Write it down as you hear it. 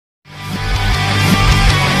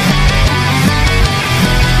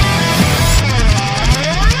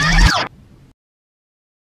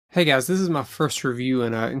Hey guys, this is my first review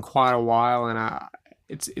in quite a while, and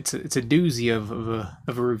it's a doozy of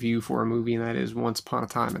a review for a movie, and that is Once Upon a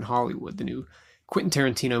Time in Hollywood, the new Quentin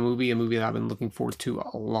Tarantino movie, a movie that I've been looking forward to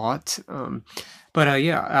a lot.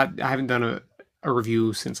 Yeah, I haven't done a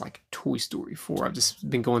review since like Toy Story 4. I've just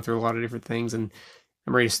been going through a lot of different things, and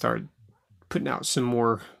I'm ready to start putting out some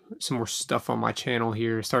more stuff on my channel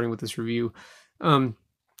here, starting with this review. Um,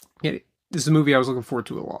 yeah, this is a movie I was looking forward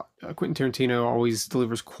to a lot. Quentin Tarantino always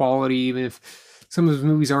delivers quality, even if some of his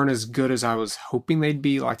movies aren't as good as I was hoping they'd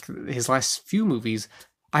be. Like his last few movies,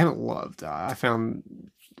 I haven't loved. I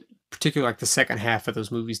found particularly like the second half of those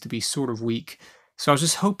movies to be sort of weak. So I was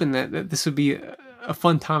just hoping that this would be a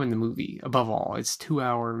fun time in the movie. Above all, it's 2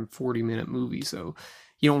 hour and 40 minute movie, so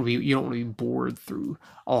you don't want to be bored through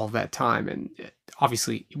all of that time. And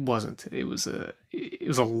obviously, it wasn't. It was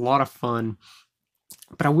a lot of fun.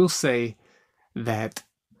 But I will say that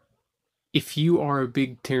if you are a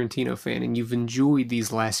big Tarantino fan and you've enjoyed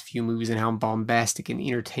these last few movies and how bombastic and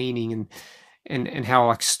entertaining and how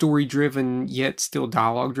like story driven yet still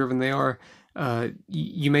dialogue driven they are,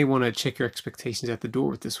 you may want to check your expectations at the door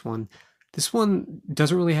with this one. This one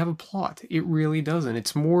doesn't really have a plot. It really doesn't.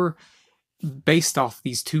 It's more based off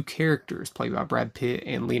these two characters played by Brad Pitt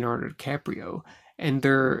and Leonardo DiCaprio and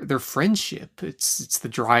their friendship. It's the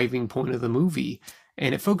driving point of the movie,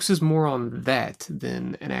 and it focuses more on that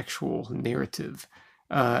than an actual narrative.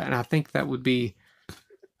 And I think that would be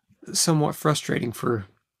somewhat frustrating for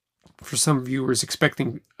some viewers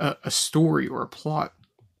expecting a story or a plot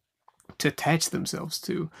to attach themselves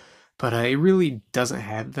to. But it really doesn't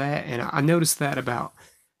have that, and I noticed that about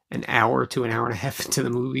an hour to an hour and a half into the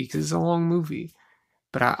movie because it's a long movie.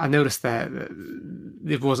 But I noticed that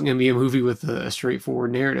it wasn't going to be a movie with a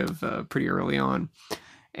straightforward narrative pretty early on,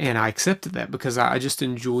 and I accepted that because I just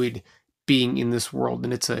enjoyed being in this world,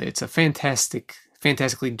 and it's a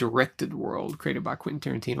fantastically directed world created by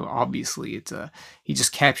Quentin Tarantino. Obviously, he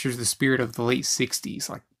just captures the spirit of the late '60s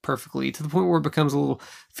like perfectly to the point where it becomes a little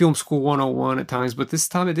film school 101 at times. But this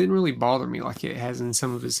time, it didn't really bother me like it has in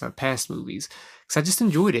some of his past movies because I just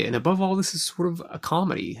enjoyed it. And above all, this is sort of a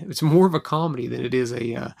comedy. It's more of a comedy than it is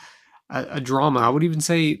a drama. I would even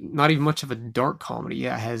say not even much of a dark comedy.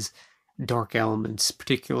 Yeah, it has dark elements,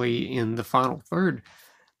 particularly in the final third.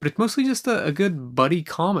 But it's mostly just a good buddy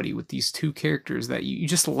comedy with these two characters that you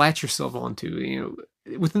just latch yourself onto.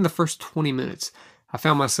 Within the first 20 minutes, I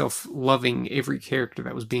found myself loving every character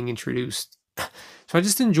that was being introduced. So I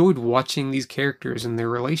just enjoyed watching these characters and their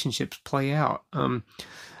relationships play out.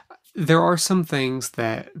 There are some things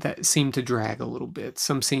that seem to drag a little bit.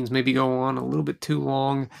 Some scenes maybe go on a little bit too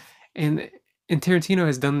long, and and Tarantino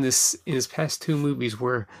has done this in his past two movies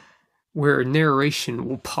where narration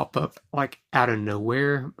will pop up like out of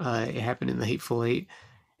nowhere. It happened in The Hateful Eight.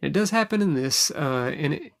 And it does happen in this,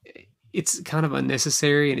 and it's kind of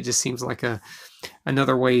unnecessary, and it just seems like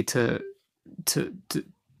another way to to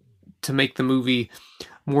to make the movie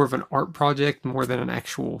more of an art project more than an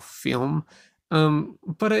actual film.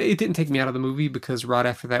 But it didn't take me out of the movie because right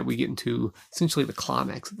after that we get into essentially the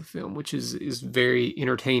climax of the film, which is very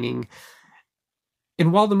entertaining.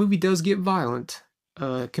 And while the movie does get violent,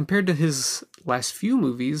 compared to his last few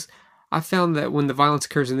movies, I found that when the violence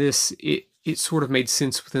occurs in this, it sort of made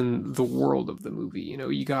sense within the world of the movie.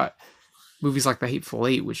 You got movies like The Hateful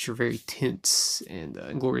Eight, which are very tense, and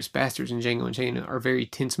Inglourious Bastards and Django Unchained are very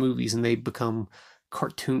tense movies, and they become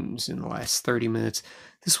cartoons in the last 30 minutes.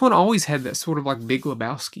 This one always had that sort of like Big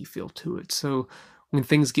Lebowski feel to it. So when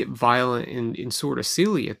things get violent and sort of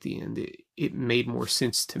silly at the end, it made more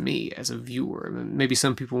sense to me as a viewer. I mean, maybe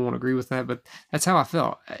some people won't agree with that, but that's how I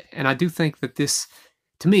felt. And I do think that this,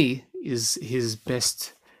 to me, is his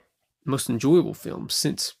best, most enjoyable film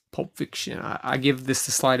since Pulp Fiction. I give this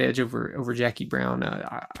the slight edge over Jackie Brown.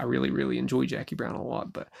 I really enjoy Jackie Brown a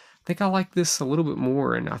lot, but I think I like this a little bit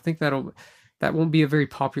more, and I think that won't be a very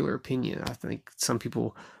popular opinion. I think some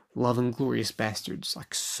people love Inglorious Bastards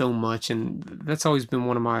like so much, and that's always been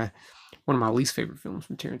one of my least favorite films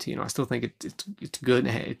from Tarantino. I still think it's good.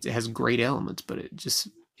 It has great elements, but it just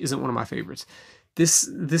isn't one of my favorites.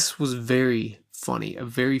 This was very funny, a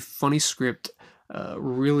very funny script,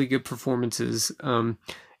 really good performances, and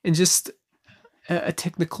just a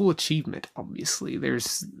technical achievement. Obviously,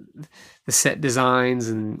 there's the set designs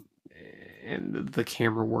and the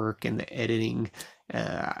camera work and the editing.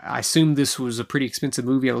 I assumed this was a pretty expensive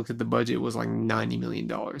movie. I looked at the budget; it was like $90 million.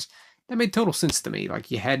 That made total sense to me. Like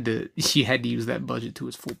you had to use that budget to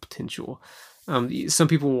its full potential. Some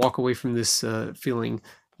people walk away from this feeling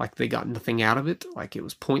like they got nothing out of it, like it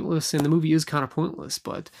was pointless, and the movie is kind of pointless.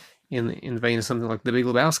 But in the vein of something like The Big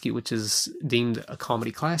Lebowski, which is deemed a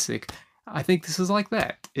comedy classic, I think this is like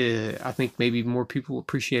that. I think maybe more people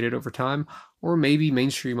appreciate it over time, or maybe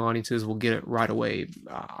mainstream audiences will get it right away.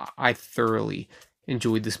 I thoroughly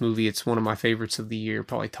enjoyed this movie. It's one of my favorites of the year,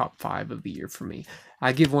 probably top 5 of the year for me.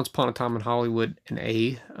 I give Once Upon a Time in Hollywood an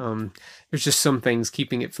A. There's just some things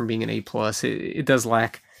keeping it from being an A plus. It does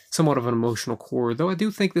lack somewhat of an emotional core, though I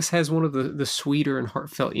do think this has one of the sweeter and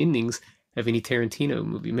heartfelt endings of any Tarantino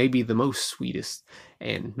movie, maybe the most sweetest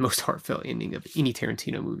and most heartfelt ending of any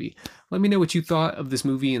Tarantino movie. Let me know what you thought of this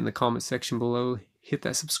movie in the comment section below. Hit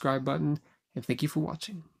that subscribe button, and thank you for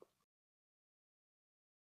watching.